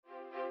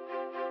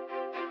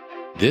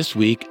This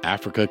week,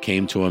 Africa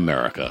came to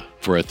America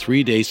for a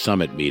 3-day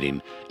summit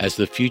meeting as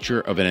the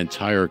future of an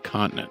entire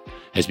continent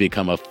has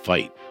become a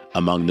fight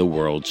among the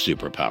world's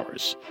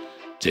superpowers.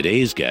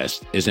 Today's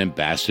guest is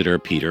Ambassador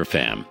Peter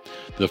Pham,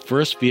 the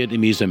first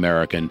Vietnamese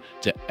American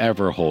to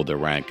ever hold the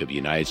rank of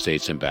United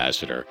States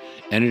Ambassador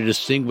and a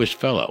distinguished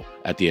fellow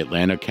at the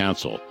Atlantic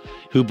Council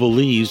who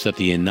believes that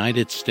the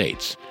United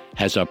States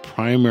has a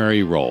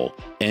primary role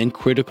and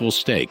critical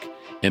stake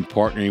in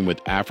partnering with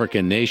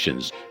African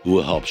nations who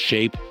will help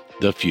shape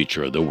the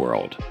future of the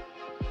world.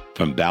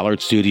 From Ballard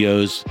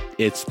Studios,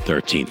 it's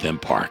 13th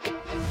and Park.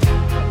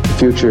 The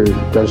future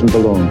doesn't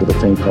belong to the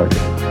faint-hearted.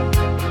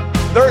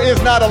 There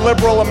is not a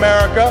liberal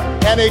America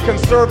and a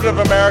conservative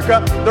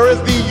America. There is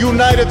the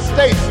United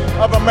States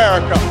of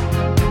America.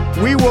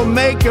 We will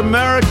make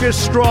America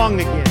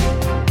strong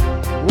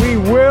again. We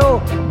will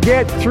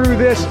get through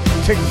this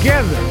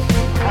together.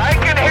 I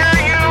can hear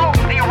you.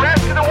 The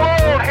rest of the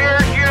world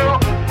hears you.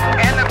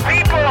 And the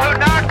people who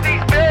knock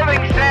these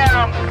buildings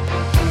down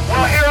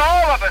will hear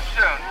all of us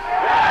soon.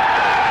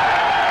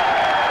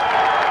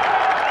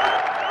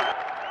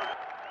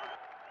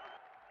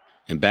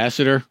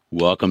 Ambassador,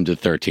 welcome to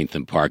 13th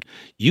and Park.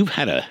 You've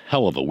had a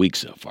hell of a week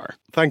so far.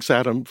 Thanks,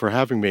 Adam, for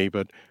having me.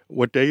 But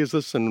what day is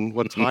this and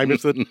what time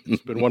is it?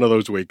 It's been one of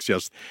those weeks,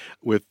 yes,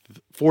 with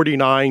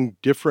 49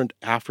 different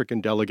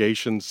African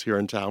delegations here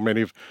in town,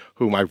 many of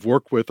whom I've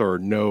worked with or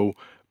know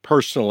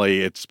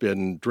personally. It's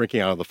been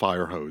drinking out of the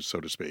fire hose, so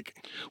to speak.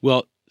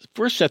 Well,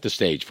 first set the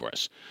stage for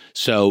us.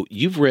 So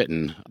you've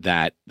written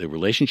that the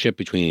relationship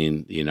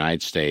between the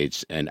United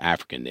States and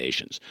African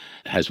nations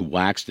has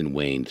waxed and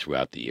waned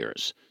throughout the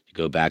years.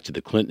 Go back to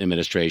the Clinton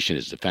administration,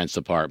 his Defense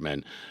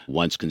Department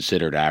once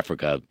considered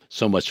Africa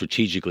somewhat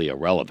strategically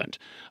irrelevant.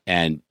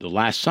 And the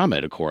last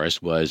summit, of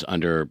course, was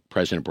under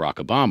President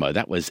Barack Obama.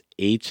 That was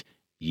 8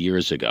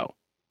 years ago.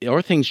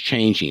 Are things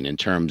changing in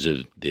terms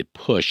of the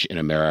push in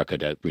America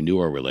to renew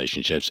our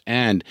relationships?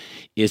 And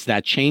is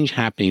that change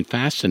happening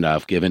fast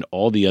enough given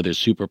all the other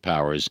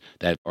superpowers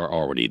that are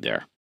already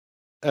there?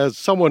 As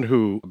someone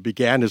who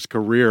began his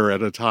career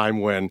at a time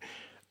when,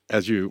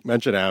 as you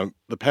mentioned, Adam,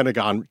 the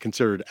Pentagon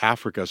considered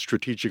Africa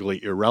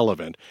strategically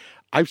irrelevant,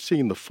 I've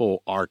seen the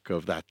full arc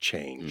of that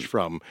change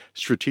from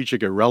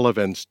strategic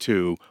irrelevance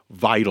to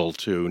vital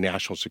to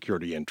national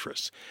security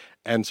interests.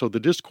 And so the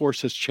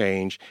discourse has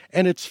changed,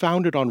 and it's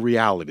founded on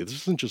reality.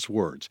 This isn't just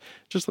words.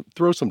 Just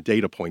throw some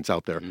data points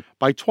out there.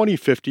 By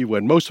 2050,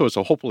 when most of us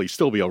will hopefully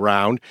still be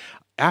around,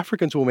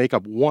 Africans will make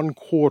up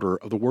 1/4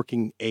 of the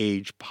working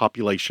age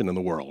population in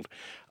the world.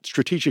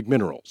 Strategic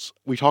minerals.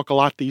 We talk a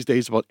lot these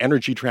days about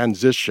energy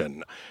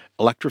transition,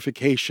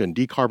 electrification,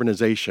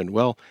 decarbonization.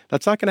 Well,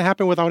 that's not going to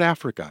happen without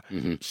Africa.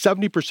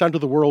 70%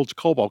 of the world's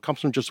cobalt comes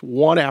from just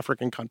one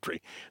African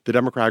country, the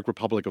Democratic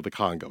Republic of the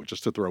Congo,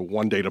 just to throw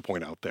one data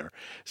point out there.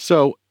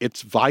 So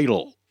it's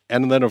vital.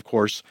 And then, of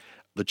course,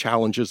 the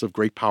challenges of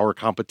great power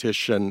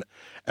competition,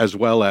 as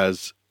well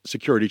as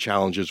security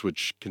challenges,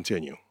 which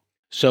continue.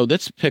 So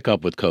let's pick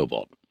up with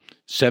cobalt.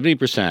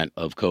 70%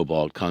 of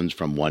cobalt comes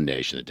from one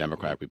nation, the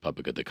Democratic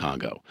Republic of the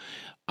Congo.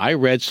 I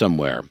read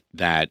somewhere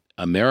that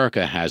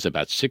America has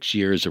about 6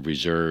 years of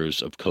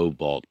reserves of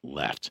cobalt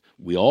left.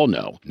 We all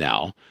know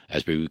now,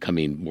 as we're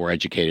becoming more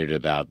educated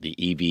about the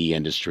EV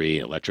industry,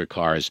 electric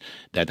cars,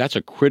 that that's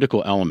a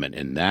critical element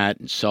in that,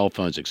 and cell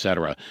phones, et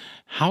cetera.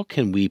 How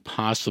can we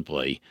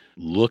possibly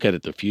look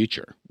at the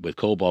future, with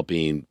cobalt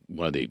being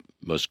one of the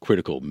most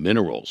critical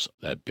minerals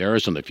that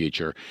bears on the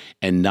future,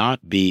 and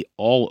not be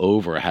all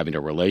over having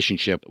a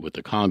relationship with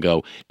the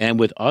Congo and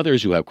with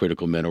others who have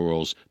critical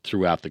minerals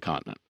throughout the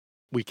continent?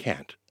 We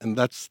can't. And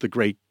that's the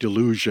great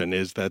delusion,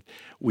 is that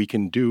we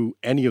can do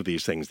any of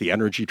these things, the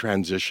energy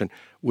transition,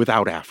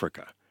 without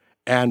Africa.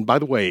 And by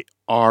the way,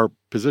 our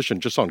position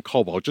just on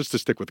cobalt, just to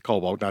stick with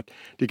cobalt, not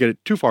to get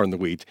it too far in the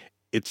weeds,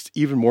 it's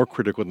even more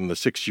critical than the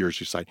 6 years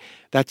you cite.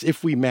 That's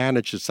if we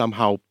manage to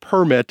somehow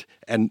permit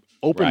and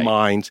open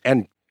mines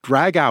and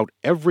drag out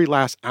every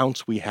last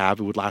ounce we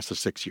have, it would last us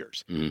 6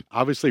 years.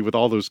 Obviously, with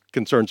all those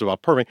concerns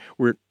about permitting,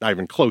 we're not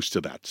even close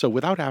to that. So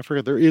without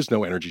Africa, there is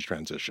no energy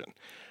transition.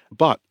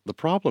 But the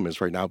problem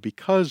is right now,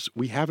 because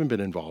we haven't been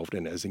involved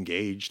and as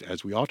engaged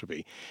as we ought to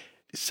be,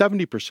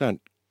 70%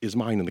 is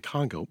mined in the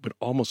Congo, but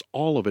almost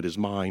all of it is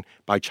mined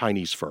by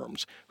Chinese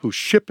firms who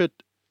ship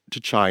it to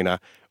China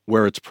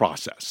where it's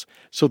processed.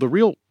 So the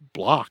real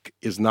block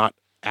is not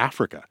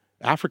Africa.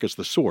 Africa's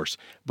the source,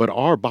 but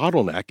our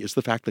bottleneck is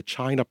the fact that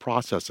China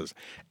processes.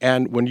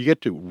 And when you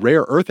get to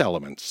rare earth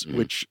elements,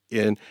 which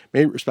in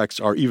many respects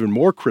are even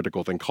more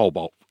critical than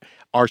cobalt,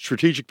 our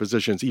strategic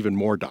position is even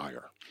more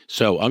dire.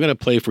 So I'm going to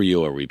play for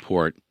you a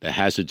report that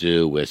has to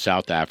do with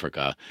South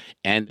Africa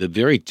and the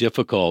very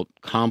difficult,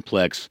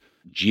 complex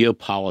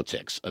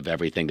geopolitics of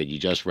everything that you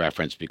just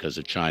referenced because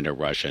of China,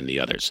 Russia, and the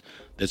others.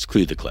 Let's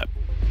cue the clip.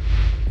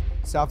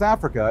 South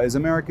Africa is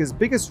America's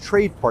biggest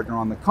trade partner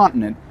on the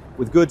continent,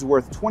 with goods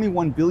worth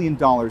 $21 billion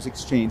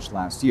exchanged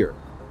last year.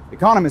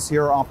 Economists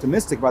here are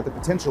optimistic about the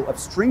potential of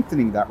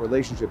strengthening that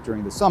relationship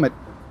during the summit.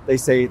 They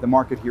say the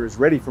market here is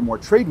ready for more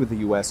trade with the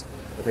U.S.,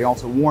 but they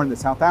also warn that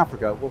South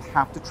Africa will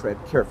have to tread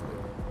carefully.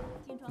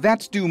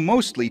 That's due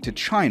mostly to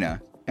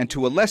China and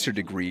to a lesser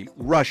degree,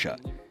 Russia,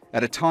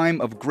 at a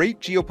time of great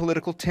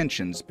geopolitical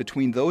tensions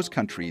between those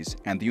countries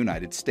and the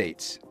United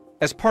States.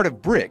 As part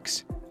of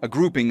BRICS, a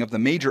grouping of the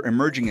major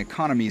emerging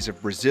economies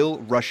of Brazil,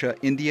 Russia,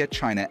 India,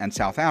 China, and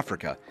South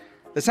Africa,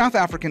 the South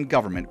African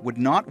government would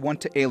not want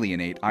to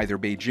alienate either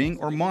Beijing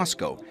or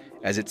Moscow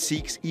as it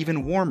seeks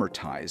even warmer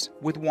ties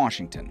with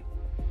Washington.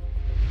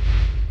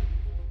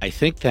 I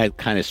think that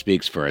kind of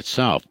speaks for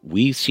itself.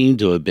 We seem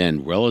to have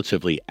been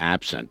relatively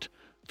absent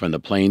from the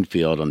playing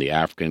field on the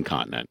African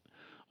continent,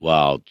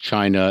 while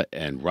China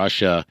and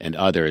Russia and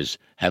others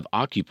have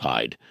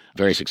occupied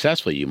very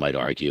successfully, you might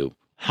argue.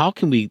 How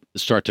can we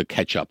start to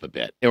catch up a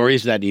bit? Or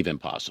is that even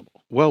possible?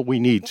 Well, we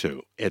need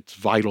to. It's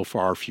vital for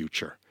our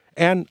future.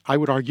 And I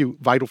would argue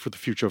vital for the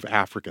future of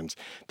Africans,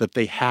 that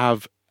they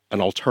have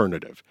an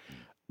alternative.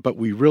 But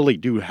we really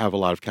do have a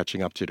lot of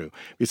catching up to do,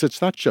 because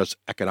it's not just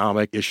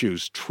economic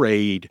issues,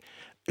 trade.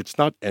 It's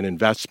not an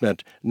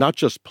investment, not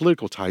just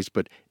political ties,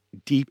 but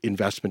deep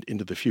investment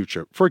into the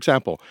future. For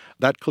example,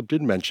 that clip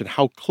did mention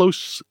how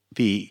close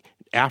the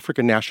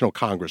African National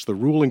Congress, the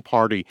ruling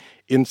party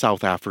in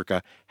South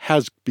Africa,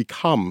 has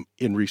become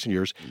in recent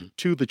years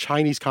to the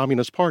Chinese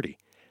Communist Party.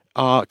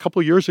 A couple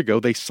of years ago,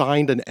 they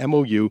signed an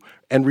MOU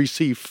and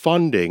received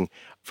funding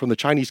from the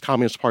Chinese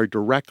Communist Party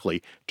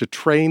directly to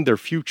train their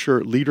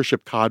future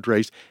leadership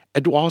cadres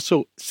and to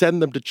also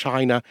send them to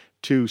China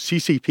to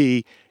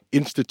CCP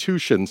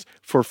institutions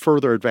for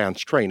further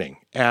advanced training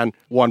and,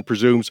 one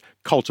presumes,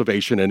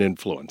 cultivation and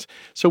influence.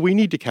 So we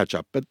need to catch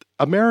up. But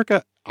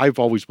America, I've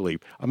always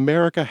believed,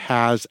 America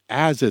has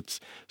as its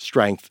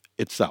strength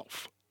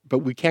itself. But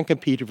we can't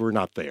compete if we're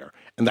not there.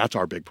 And that's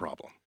our big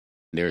problem.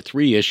 There are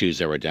three issues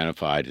that were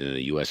identified in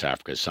the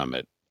U.S.-Africa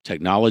Summit: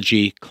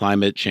 technology,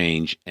 climate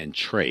change, and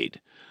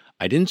trade.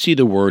 I didn't see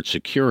the word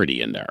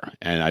security in there,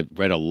 and I've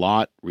read a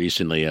lot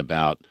recently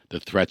about the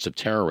threats of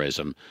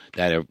terrorism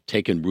that have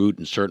taken root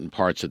in certain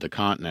parts of the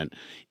continent.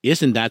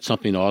 Isn't that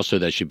something also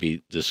that should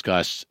be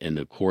discussed in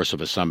the course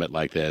of a summit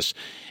like this?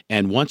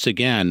 And once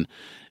again,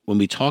 when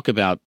we talk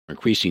about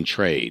increasing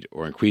trade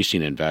or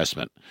increasing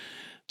investment,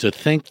 to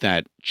think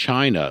that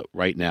China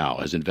right now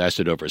has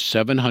invested over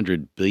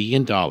 $700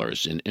 billion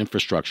in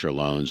infrastructure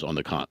loans on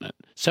the continent,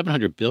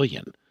 $700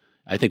 billion.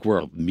 I think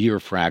we're a mere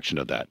fraction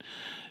of that.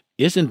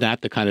 Isn't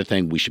that the kind of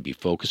thing we should be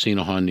focusing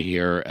on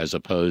here, as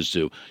opposed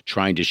to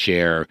trying to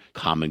share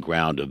common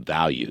ground of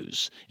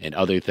values and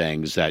other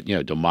things that,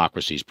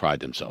 democracies pride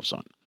themselves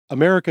on?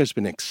 America has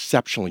been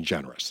exceptionally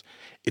generous.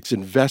 It's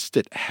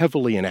invested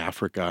heavily in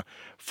Africa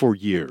for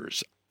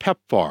years.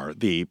 PEPFAR,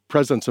 the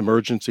President's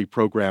Emergency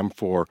Program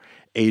for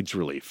AIDS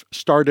Relief,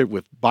 started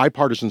with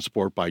bipartisan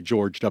support by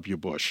George W.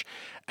 Bush,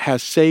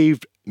 has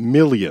saved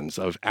millions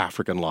of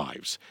African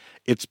lives.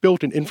 It's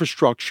built an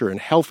infrastructure in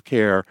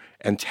healthcare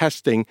and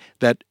testing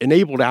that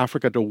enabled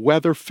Africa to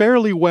weather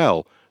fairly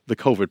well the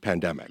COVID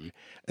pandemic.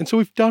 And so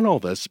we've done all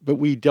this, but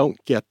we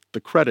don't get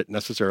the credit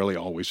necessarily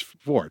always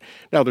for it.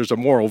 Now, there's a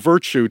moral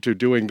virtue to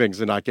doing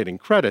things and not getting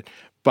credit,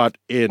 but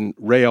in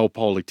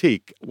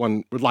realpolitik,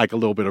 one would like a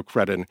little bit of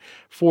credit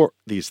for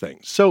these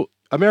things. So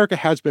America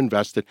has been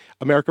invested.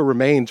 America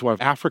remains one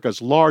of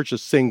Africa's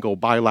largest single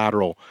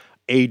bilateral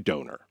aid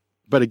donor.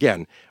 But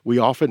again, we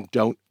often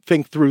don't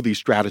think through these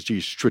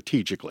strategies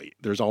strategically.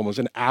 There's almost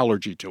an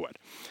allergy to it.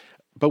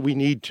 But we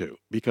need to,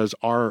 because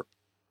our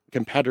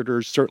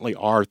competitors certainly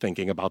are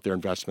thinking about their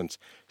investments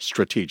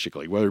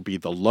strategically, whether it be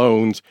the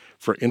loans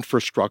for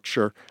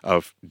infrastructure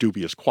of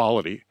dubious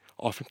quality,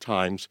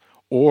 oftentimes,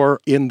 or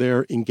in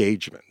their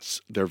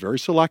engagements. They're very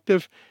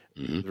selective,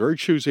 very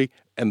choosy,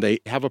 and they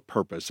have a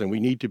purpose, and we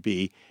need to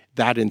be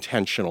that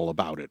intentional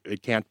about it.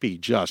 It can't be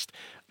just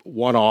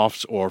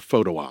one-offs or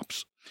photo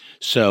ops.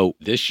 So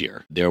this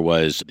year, there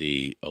was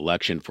the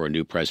election for a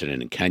new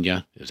president in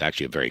Kenya. It was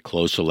actually a very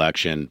close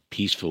election,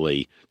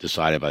 peacefully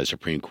decided by the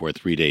Supreme Court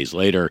 3 days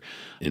later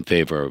in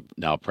favor of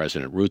now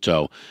President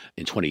Ruto.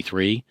 In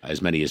 23,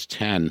 as many as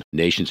 10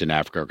 nations in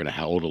Africa are going to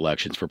hold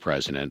elections for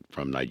president,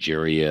 from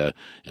Nigeria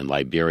and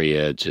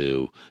Liberia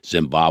to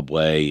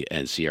Zimbabwe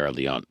and Sierra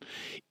Leone.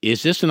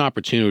 Is this an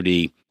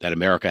opportunity that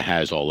America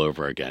has all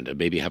over again to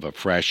maybe have a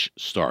fresh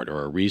start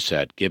or a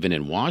reset, given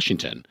in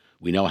Washington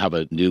we now have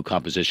a new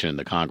composition in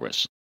the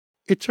Congress?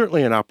 It's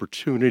certainly an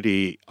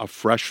opportunity, a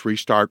fresh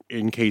restart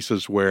in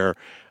cases where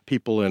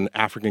people in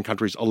African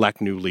countries elect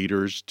new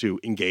leaders to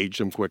engage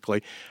them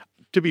quickly.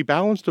 To be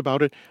balanced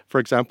about it, for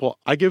example,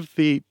 I give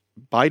the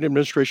Biden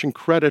administration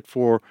credit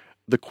for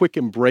the quick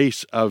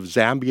embrace of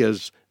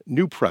Zambia's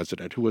new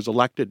president, who was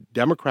elected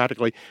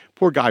democratically.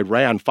 Poor guy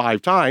ran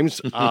 5 times,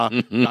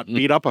 got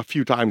beat up a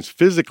few times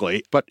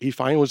physically, but he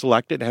finally was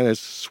elected and has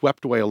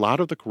swept away a lot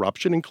of the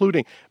corruption,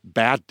 including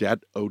bad debt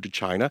owed to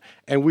China,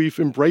 and we've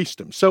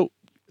embraced him. So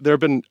there have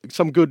been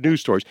some good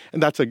news stories,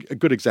 and that's a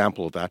good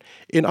example of that.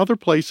 In other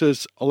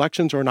places,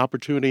 elections are an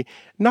opportunity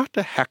not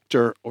to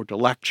hector or to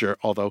lecture,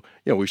 although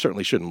we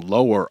certainly shouldn't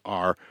lower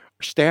our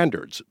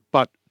standards,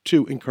 but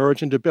to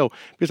encourage and to build.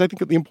 Because I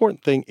think the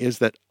important thing is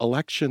that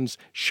elections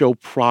show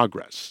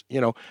progress.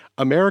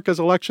 America's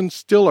elections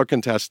still are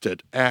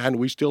contested, and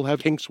we still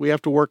have kinks we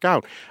have to work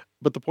out.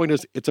 But the point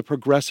is, it's a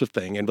progressive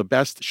thing, and the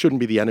best shouldn't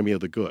be the enemy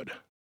of the good.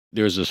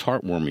 There's this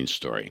heartwarming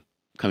story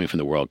coming from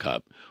the World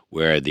Cup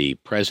where the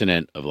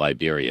president of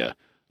Liberia,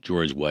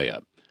 George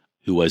Weah,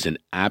 who was an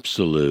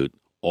absolute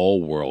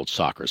all-world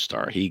soccer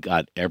star. He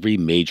got every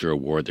major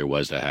award there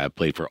was to have,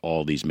 played for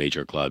all these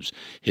major clubs.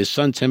 His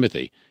son,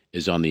 Timothy,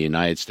 is on the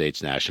United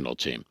States national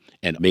team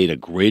and made a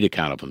great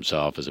account of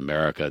himself as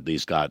America at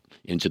least got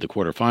into the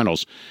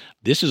quarterfinals.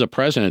 This is a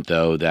president,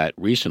 though, that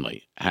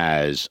recently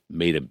has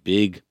made a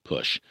big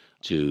push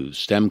to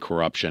stem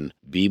corruption,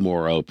 be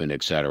more open,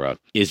 et cetera.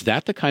 Is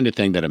that the kind of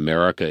thing that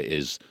America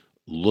is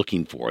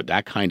looking for,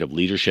 that kind of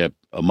leadership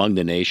among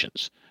the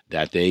nations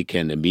that they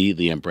can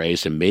immediately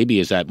embrace? And maybe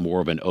is that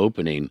more of an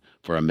opening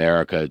for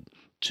America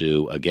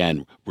to,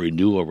 again,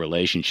 renew a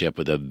relationship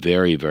with a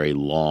very, very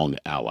long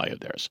ally of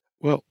theirs?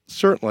 Well,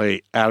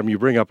 certainly, Adam, you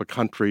bring up a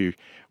country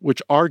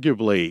which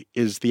arguably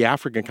is the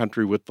African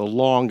country with the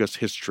longest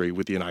history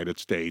with the United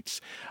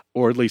States,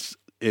 or at least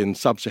in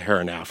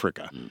sub-Saharan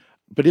Africa.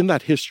 But in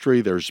that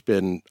history, there's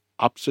been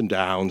ups and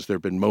downs. There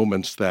have been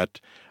moments that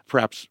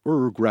perhaps were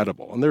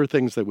regrettable. And there are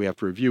things that we have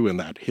to review in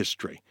that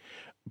history.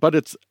 But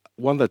it's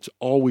one that's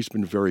always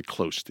been very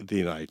close to the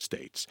United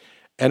States.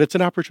 And it's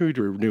an opportunity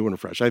to renew and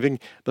refresh. I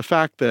think the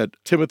fact that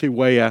Timothy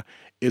Weah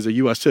is a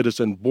U.S.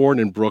 citizen born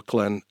in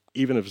Brooklyn,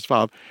 even if his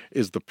father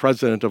is the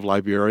president of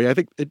Liberia, I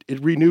think it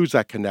renews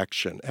that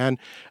connection. And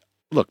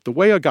look, the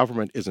Weah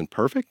government isn't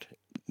perfect.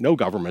 No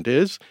government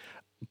is.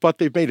 But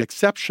they've made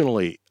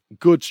exceptionally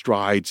good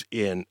strides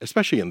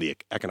especially in the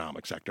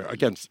economic sector,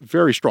 against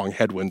very strong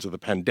headwinds of the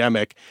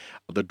pandemic,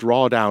 the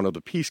drawdown of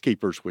the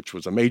peacekeepers, which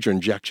was a major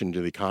injection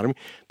to the economy.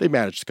 They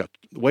managed to cut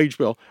the wage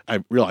bill.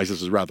 I realize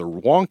this is rather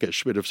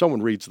wonkish, but if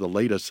someone reads the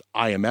latest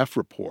IMF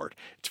report,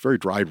 it's very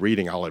dry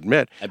reading, I'll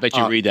admit. I bet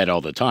you read that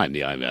all the time,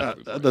 the IMF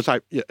report. The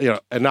type,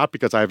 and not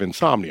because I have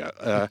insomnia.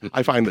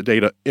 I find the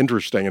data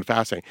interesting and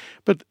fascinating,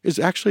 but is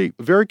actually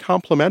very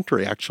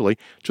complementary, actually,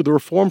 to the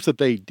reforms that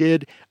they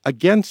did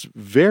against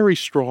very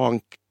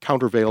strong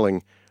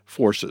countervailing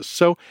forces.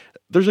 So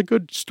there's a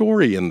good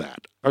story in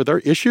that. Are there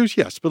issues?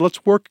 Yes, but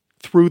let's work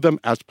through them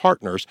as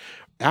partners.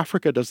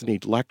 Africa doesn't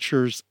need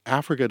lectures.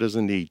 Africa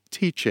doesn't need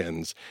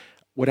teach-ins.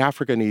 What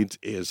Africa needs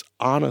is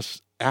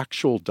honest,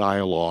 actual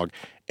dialogue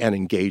and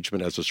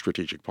engagement as a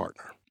strategic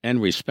partner.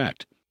 And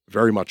respect.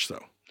 Very much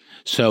so.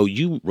 So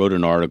you wrote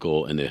an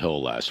article in The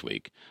Hill last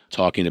week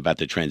talking about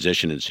the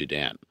transition in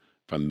Sudan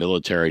from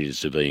military to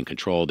civilian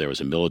control. There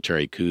was a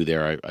military coup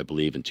there, I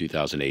believe, in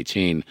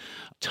 2018.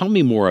 Tell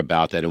me more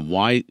about that, and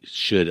why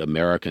should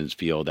Americans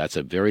feel that's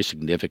a very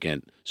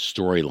significant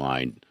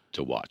storyline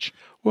to watch?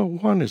 Well,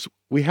 one is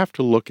we have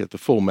to look at the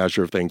full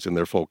measure of things in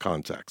their full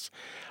context.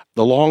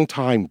 The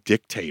longtime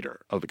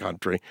dictator of the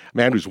country, a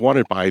man who's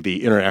wanted by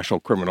the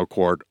International Criminal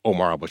Court,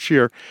 Omar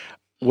al-Bashir,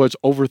 was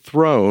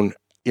overthrown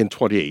in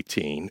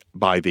 2018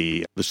 by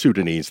the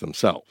Sudanese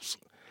themselves.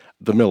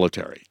 The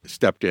military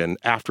stepped in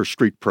after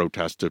street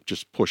protests to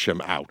just push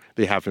him out.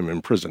 They have him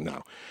in prison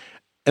now.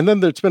 And then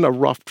there's been a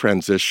rough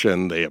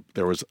transition.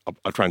 There was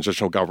a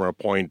transitional government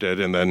appointed,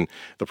 and then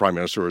the prime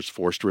minister was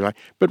forced to resign.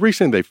 But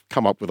recently they've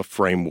come up with a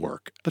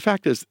framework. The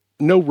fact is,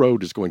 no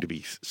road is going to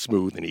be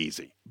smooth and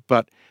easy.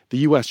 But the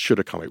U.S. should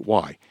accommodate.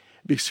 Why?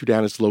 Because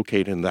Sudan is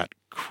located in that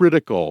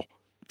critical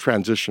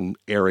transition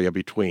area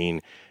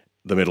between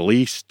the Middle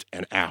East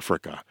and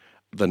Africa.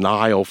 The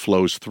Nile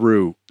flows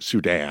through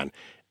Sudan.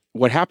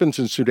 What happens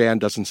in Sudan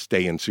doesn't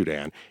stay in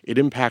Sudan. It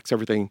impacts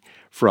everything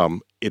from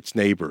its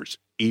neighbors,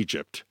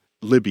 Egypt,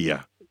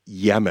 Libya,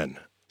 Yemen,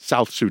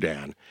 South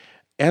Sudan.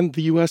 And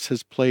the U.S.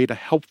 has played a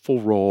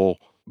helpful role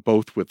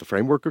both with the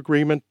framework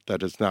agreement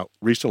that has now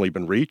recently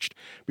been reached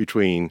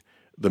between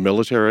the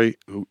military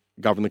who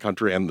govern the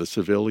country and the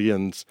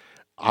civilians,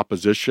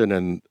 opposition,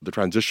 and the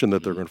transition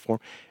that they're going to form.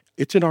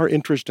 It's in our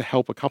interest to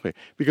help accompany,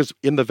 because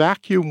in the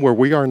vacuum where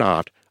we are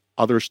not,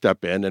 others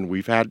step in, and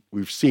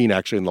we've seen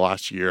actually in the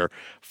last year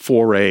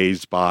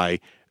forays by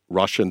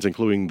Russians,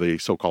 including the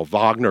so-called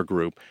Wagner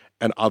Group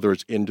and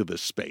others, into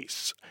this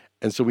space.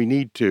 And so we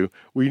need to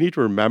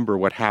remember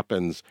what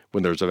happens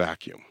when there's a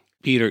vacuum.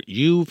 Peter,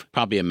 you've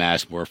probably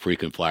amassed more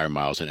frequent flyer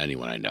miles than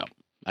anyone I know.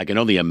 I can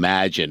only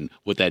imagine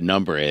what that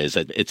number is.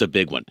 It's a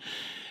big one.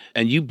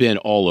 And you've been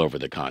all over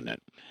the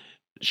continent.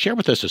 Share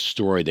with us a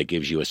story that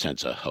gives you a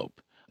sense of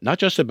hope, not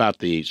just about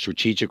the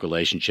strategic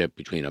relationship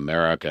between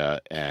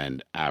America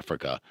and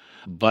Africa,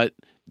 but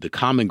the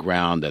common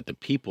ground that the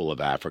people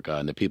of Africa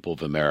and the people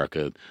of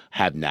America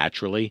have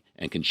naturally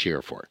and can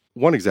cheer for.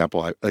 One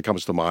example that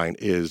comes to mind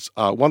is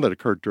one that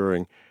occurred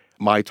during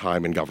my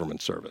time in government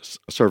service,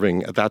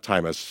 serving at that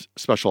time as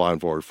Special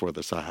Envoy for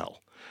the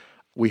Sahel.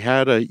 We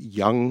had a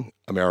young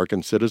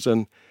American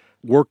citizen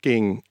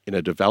working in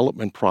a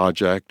development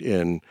project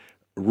in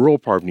a rural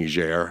part of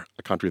Niger,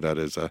 a country that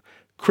is a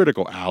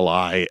critical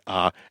ally.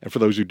 And for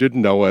those who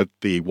didn't know it,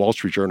 the Wall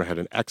Street Journal had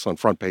an excellent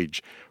front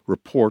page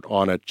report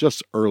on it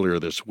just earlier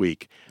this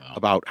week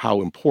about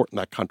how important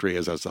that country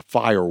is as a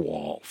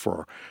firewall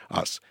for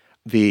us.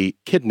 The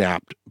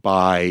kidnapped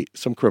by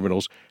some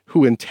criminals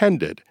who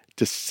intended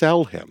to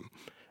sell him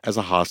as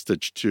a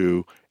hostage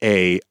to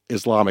a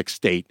Islamic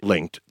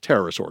State-linked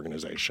terrorist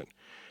organization.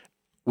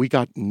 We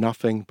got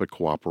nothing but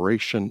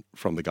cooperation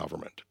from the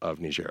government of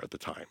Niger at the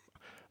time.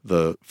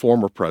 The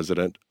former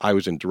president, I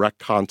was in direct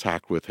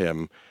contact with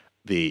him,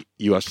 the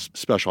U.S.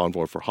 Special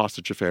Envoy for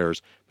Hostage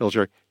Affairs,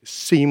 military,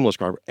 seamless,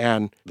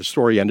 and the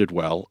story ended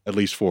well, at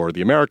least for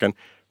the American.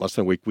 Less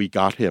than a week, we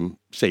got him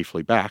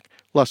safely back,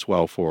 less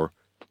well for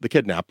the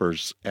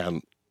kidnappers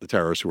and the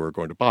terrorists who were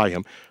going to buy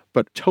him.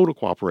 But total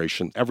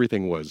cooperation,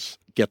 everything was,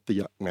 get the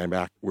young man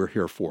back, we're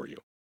here for you.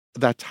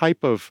 That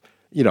type of,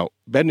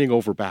 bending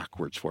over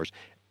backwards for us.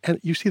 And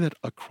you see that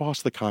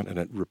across the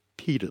continent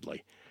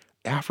repeatedly.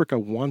 Africa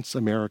wants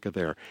America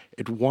there.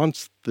 It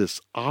wants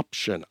this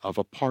option of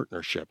a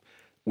partnership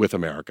with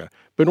America.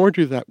 But in order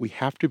to do that, we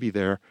have to be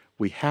there.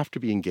 We have to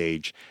be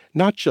engaged,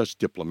 not just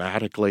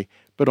diplomatically,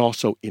 but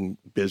also in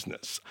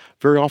business.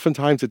 Very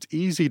oftentimes, it's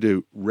easy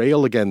to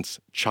rail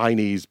against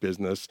Chinese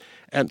business,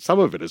 and some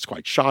of it is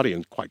quite shoddy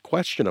and quite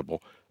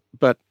questionable.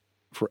 But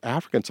for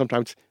Africans,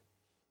 sometimes,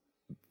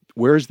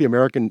 where's the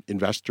American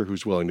investor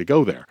who's willing to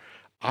go there?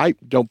 I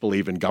don't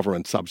believe in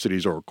government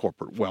subsidies or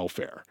corporate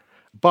welfare.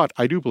 But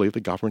I do believe the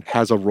government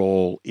has a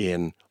role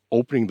in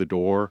opening the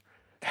door,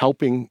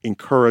 helping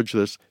encourage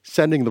this,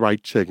 sending the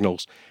right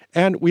signals.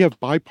 And we have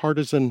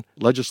bipartisan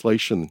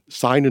legislation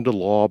signed into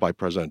law by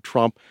President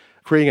Trump,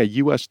 creating a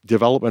U.S.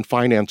 Development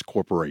Finance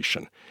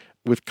Corporation,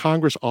 with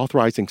Congress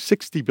authorizing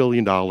 $60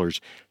 billion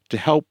to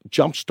help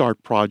jumpstart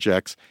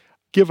projects,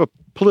 give a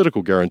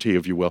political guarantee,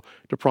 if you will,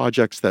 to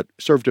projects that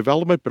serve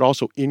development, but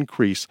also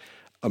increase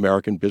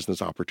American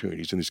business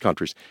opportunities in these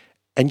countries.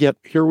 And yet,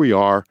 here we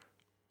are,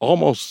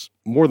 almost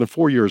more than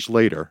 4 years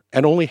later,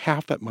 and only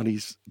half that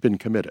money's been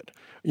committed.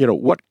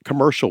 What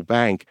commercial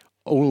bank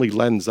only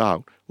lends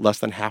out less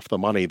than half the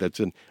money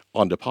that's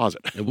on deposit?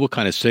 And what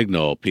kind of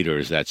signal, Peter,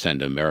 does that send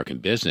to American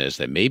business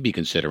that may be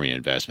considering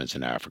investments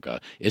in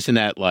Africa? Isn't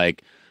that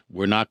like,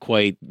 we're not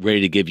quite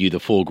ready to give you the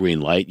full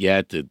green light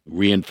yet to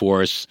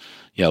reinforce,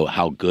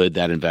 how good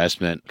that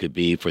investment could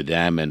be for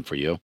them and for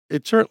you?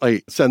 It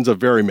certainly sends a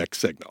very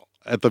mixed signal,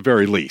 at the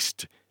very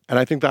least. And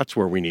I think that's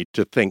where we need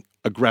to think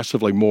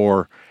aggressively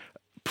more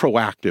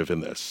proactive in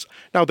this.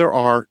 Now, there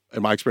are,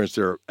 in my experience,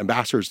 there are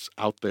ambassadors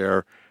out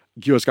there,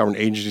 U.S. government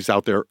agencies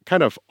out there,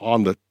 kind of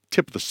on the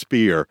tip of the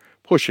spear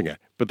pushing it.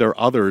 But there are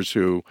others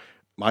who,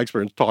 my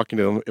experience talking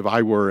to them, if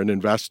I were an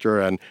investor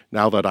and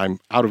now that I'm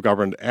out of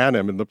government and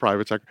am in the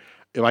private sector,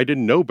 if I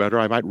didn't know better,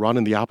 I might run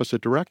in the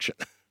opposite direction.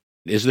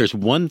 There's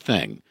one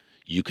thing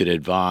you could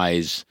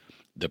advise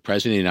the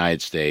President of the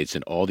United States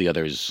and all the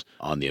others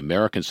on the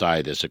American side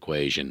of this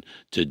equation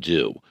to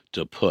do,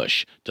 to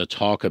push, to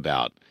talk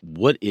about?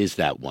 What is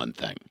that one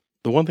thing?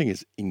 The one thing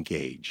is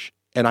engage.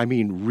 And I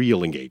mean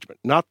real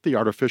engagement, not the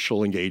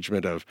artificial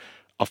engagement of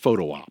a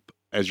photo op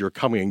as you're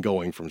coming and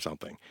going from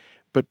something,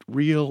 but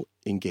real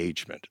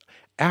engagement.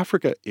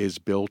 Africa is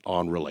built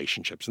on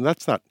relationships, and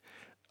that's not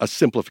a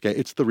simplification.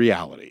 It's the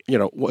reality.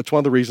 It's one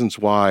of the reasons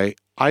why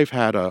I've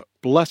had a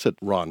blessed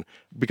run,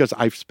 because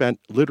I've spent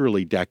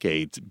literally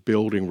decades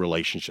building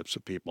relationships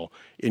with people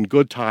in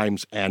good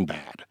times and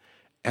bad.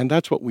 And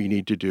that's what we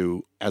need to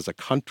do as a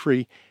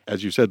country,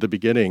 as you said at the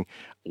beginning,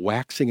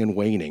 waxing and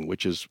waning,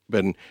 which has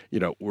been,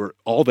 we're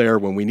all there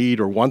when we need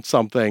or want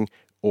something,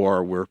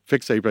 or we're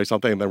fixated by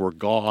something and then we're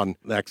gone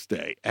next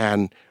day.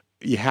 And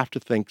you have to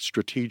think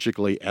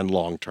strategically and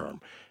long term.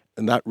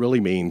 And that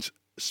really means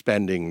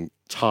spending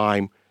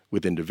time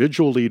with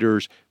individual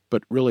leaders,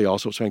 but really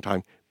also spending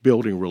time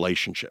building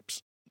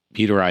relationships.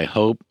 Peter, I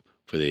hope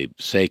for the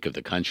sake of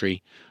the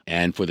country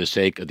and for the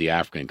sake of the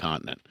African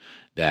continent,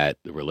 that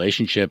the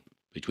relationship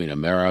between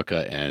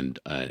America and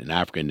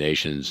African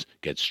nations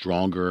gets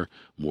stronger,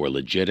 more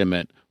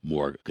legitimate,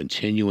 more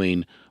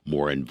continuing,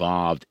 more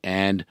involved,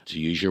 and, to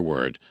use your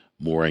word,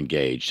 more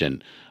engaged.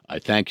 And I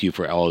thank you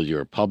for all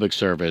your public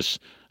service,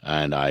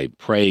 and I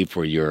pray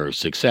for your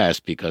success,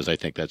 because I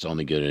think that's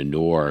only going to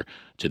inure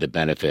to the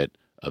benefit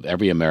of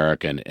every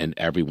American and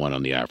everyone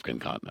on the African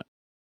continent.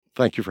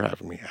 Thank you for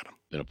having me, Adam.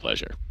 It's been a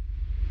pleasure.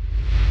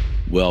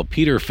 Well,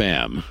 Peter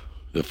Pham,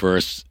 the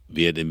first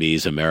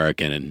Vietnamese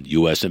American and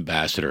U.S.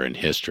 ambassador in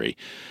history,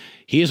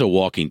 he is a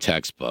walking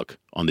textbook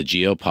on the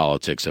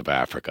geopolitics of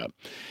Africa.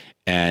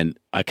 And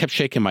I kept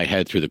shaking my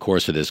head through the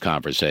course of this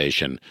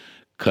conversation,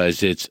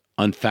 because it's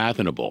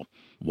unfathomable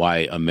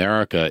why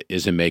America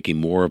isn't making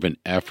more of an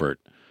effort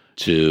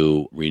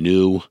to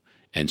renew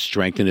and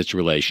strengthen its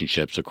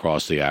relationships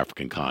across the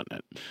African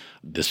continent.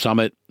 The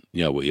summit,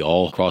 we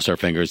all cross our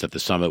fingers that the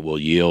summit will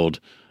yield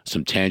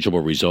some tangible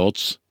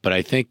results. But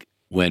I think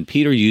when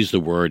Peter used the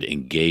word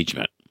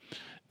engagement,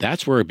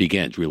 that's where it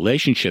begins.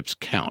 Relationships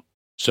count.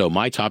 So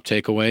my top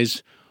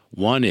takeaways,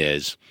 one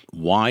is,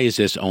 why is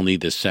this only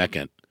the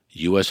second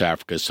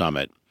U.S.-Africa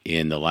summit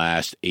in the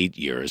last 8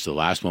 years. The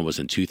last one was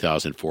in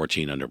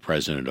 2014 under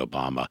President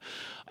Obama,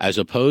 as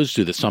opposed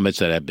to the summits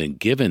that have been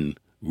given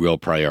real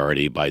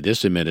priority by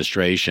this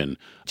administration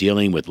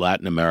dealing with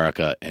Latin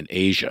America and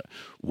Asia.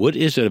 What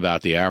is it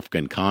about the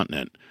African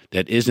continent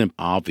that isn't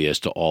obvious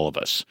to all of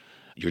us?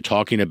 You're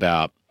talking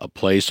about a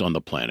place on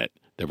the planet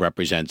that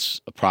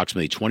represents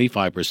approximately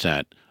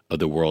 25% of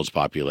the world's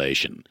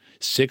population,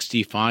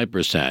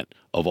 65%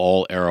 of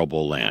all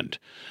arable land,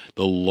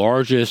 the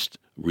largest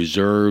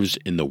reserves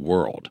in the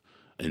world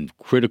in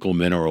critical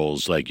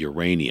minerals like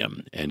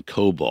uranium and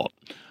cobalt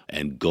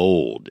and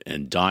gold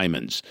and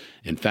diamonds.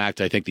 In fact,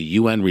 I think the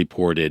UN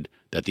reported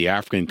that the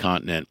African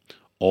continent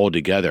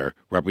altogether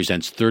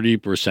represents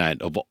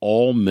 30% of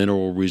all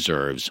mineral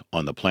reserves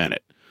on the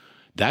planet.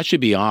 That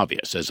should be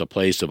obvious as a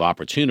place of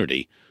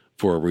opportunity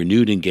for a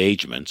renewed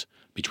engagement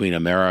between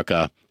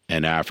America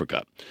and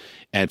Africa.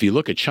 And if you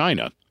look at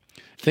China,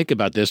 think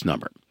about this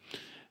number.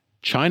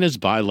 China's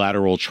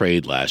bilateral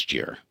trade last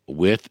year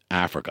with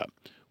Africa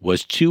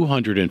was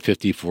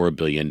 $254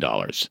 billion.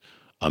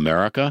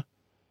 America,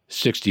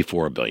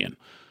 $64 billion.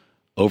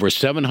 Over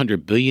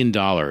 $700 billion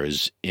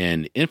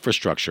in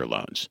infrastructure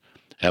loans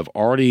have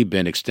already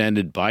been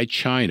extended by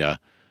China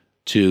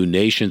to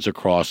nations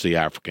across the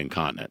African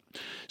continent.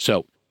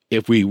 So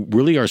if we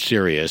really are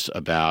serious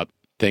about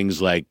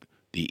things like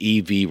the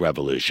EV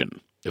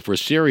revolution, if we're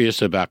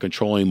serious about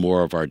controlling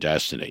more of our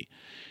destiny,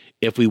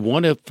 if we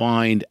want to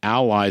find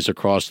allies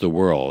across the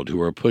world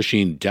who are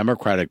pushing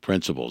democratic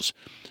principles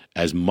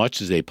as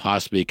much as they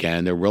possibly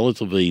can, they're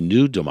relatively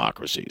new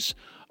democracies.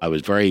 I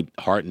was very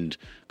heartened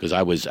because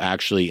I was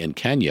actually in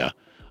Kenya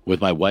with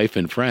my wife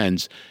and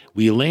friends.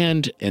 We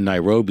land in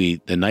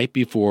Nairobi the night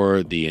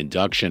before the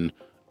induction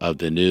of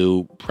the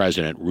new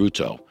President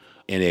Ruto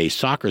in a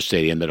soccer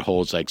stadium that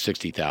holds like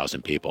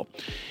 60,000 people.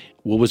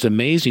 What was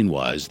amazing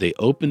was they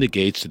opened the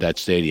gates to that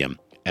stadium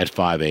at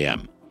 5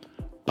 a.m.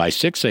 By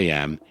 6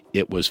 a.m.,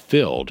 it was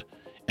filled.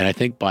 And I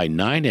think by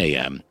 9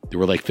 a.m., there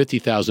were like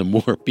 50,000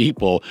 more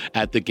people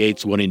at the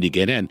gates wanting to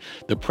get in.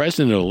 The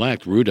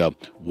president-elect, Ruto,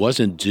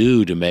 wasn't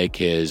due to make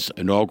his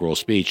inaugural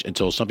speech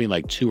until something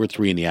like 2 or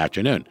 3 in the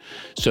afternoon.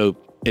 So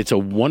it's a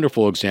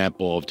wonderful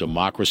example of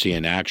democracy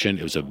in action.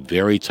 It was a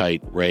very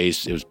tight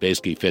race. It was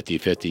basically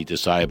 50-50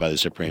 decided by the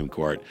Supreme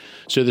Court.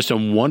 So there's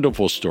some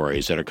wonderful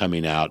stories that are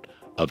coming out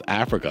of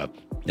Africa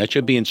that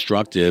should be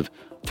instructive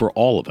for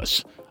all of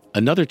us.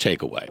 Another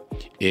takeaway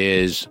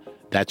is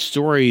that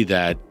story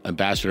that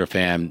Ambassador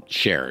Pham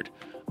shared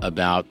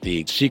about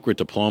the secret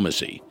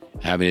diplomacy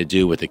having to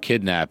do with the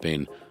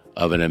kidnapping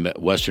of a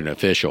Western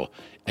official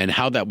and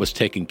how that was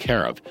taken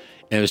care of.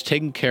 And it was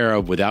taken care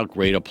of without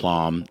great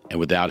aplomb and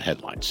without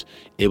headlines.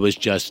 It was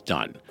just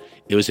done.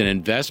 It was an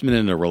investment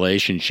in a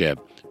relationship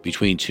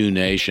between two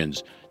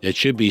nations that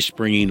should be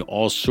springing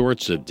all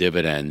sorts of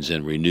dividends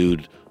and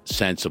renewed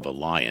sense of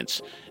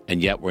alliance.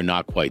 And yet we're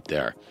not quite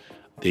there.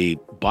 The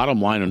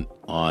bottom line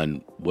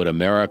on what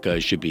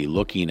America should be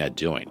looking at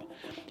doing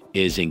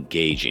is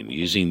engaging,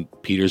 using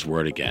Peter's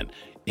word again,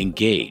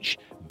 engage,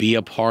 be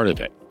a part of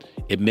it.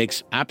 It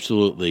makes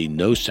absolutely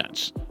no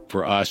sense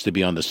for us to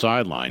be on the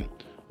sideline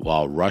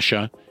while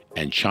Russia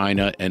and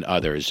China and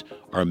others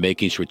are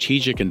making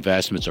strategic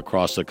investments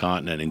across the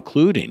continent,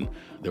 including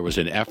there was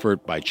an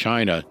effort by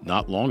China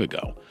not long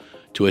ago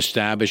to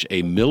establish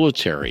a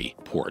military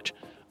port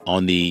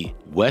on the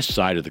west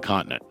side of the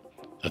continent.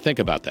 Now think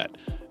about that.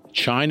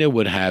 China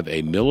would have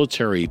a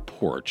military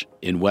port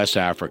in West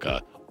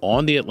Africa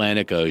on the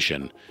Atlantic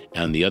Ocean.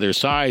 And on the other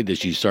side,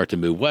 as you start to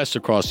move west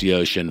across the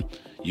ocean,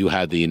 you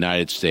have the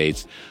United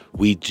States.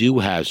 We do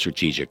have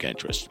strategic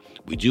interests.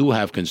 We do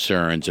have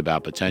concerns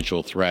about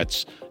potential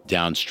threats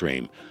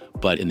downstream.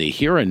 But in the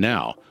here and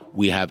now,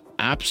 we have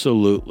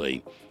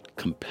absolutely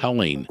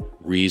compelling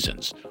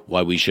reasons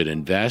why we should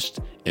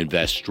invest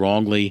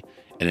strongly,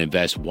 and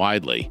invest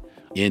widely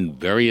in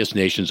various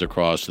nations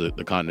across the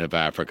continent of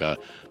Africa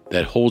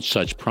that hold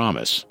such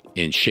promise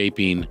in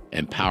shaping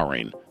and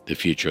powering the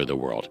future of the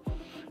world.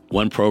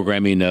 One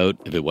programming note,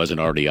 if it wasn't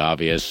already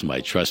obvious, my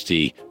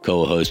trusty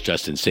co-host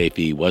Justin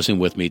Safey wasn't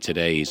with me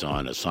today. He's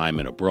on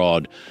assignment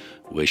abroad.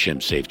 Wish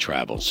him safe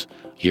travels.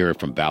 Here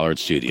from Ballard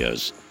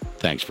Studios,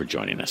 thanks for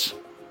joining us.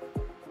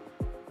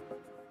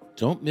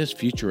 Don't miss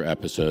future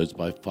episodes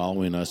by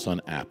following us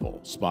on Apple,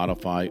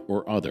 Spotify,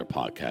 or other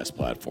podcast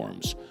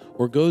platforms,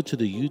 or go to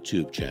the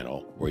YouTube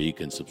channel where you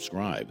can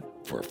subscribe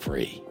for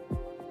free.